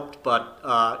developed, but,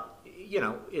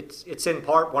 it's in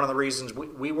part one of the reasons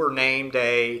we were named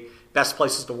a Best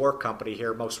Places to Work company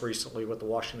here most recently with the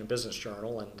Washington Business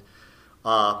Journal. And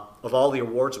of all the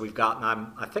awards we've gotten,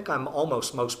 I think I'm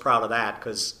almost most proud of that,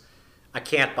 because I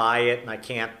can't buy it and I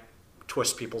can't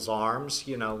twist people's arms.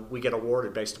 We get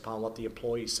awarded based upon what the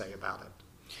employees say about it.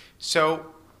 So,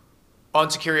 on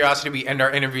Securiosity, we end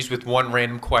our interviews with one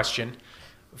random question.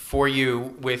 For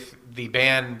you, with the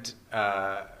band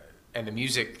and the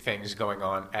music things going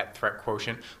on at Threat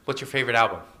Quotient, what's your favorite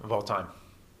album of all time?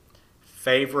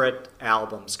 Favorite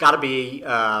albums? Got to be,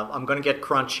 I'm going to get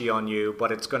crunchy on you,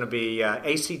 but it's going to be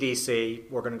AC/DC.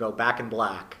 We're going to go Back in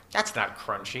Black. That's not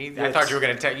crunchy. I thought you were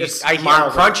going to tell you. It's I hear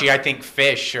milder. crunchy, I think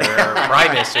Fish or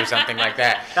Primus or something like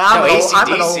that. I'm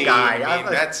AC/DC, an old guy. I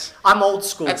mean, I'm old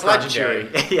school. That's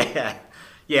crunchy. legendary.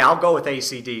 Yeah. I'll go with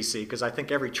AC/DC because I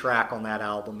think every track on that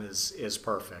album is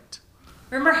perfect.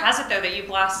 Rumor has it, though, that you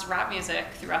blast rap music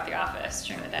throughout the office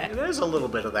during the day. There's a little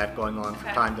bit of that going on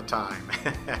from time to time.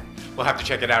 We'll have to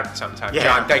check it out sometime. Yeah.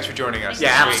 John, thanks for joining us.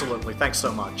 Yeah, this week. absolutely. Thanks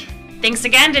so much. Thanks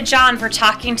again to John for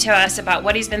talking to us about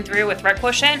what he's been through with Threat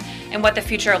Quotient and what the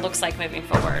future looks like moving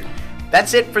forward.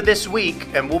 That's it for this week,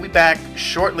 and we'll be back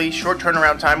shortly. Short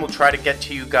turnaround time. We'll try to get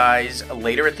to you guys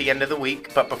later at the end of the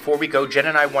week. But before we go, Jen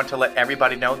and I want to let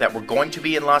everybody know that we're going to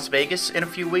be in Las Vegas in a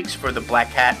few weeks for the Black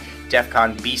Hat DEF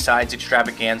CON B-Sides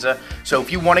Extravaganza. So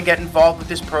if you want to get involved with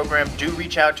this program, do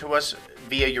reach out to us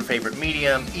via your favorite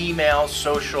medium, email,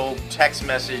 social, text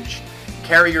message,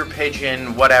 carrier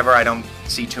pigeon, whatever. I don't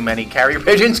see too many carrier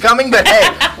pigeons coming, but hey,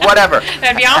 whatever.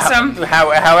 That'd be awesome.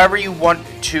 However you want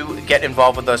to get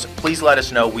involved with us, please let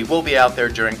us know. We will be out there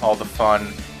during all the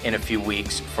fun in a few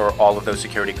weeks for all of those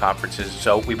security conferences,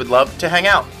 so we would love to hang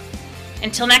out.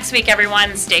 Until next week,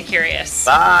 everyone, stay curious.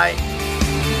 Bye.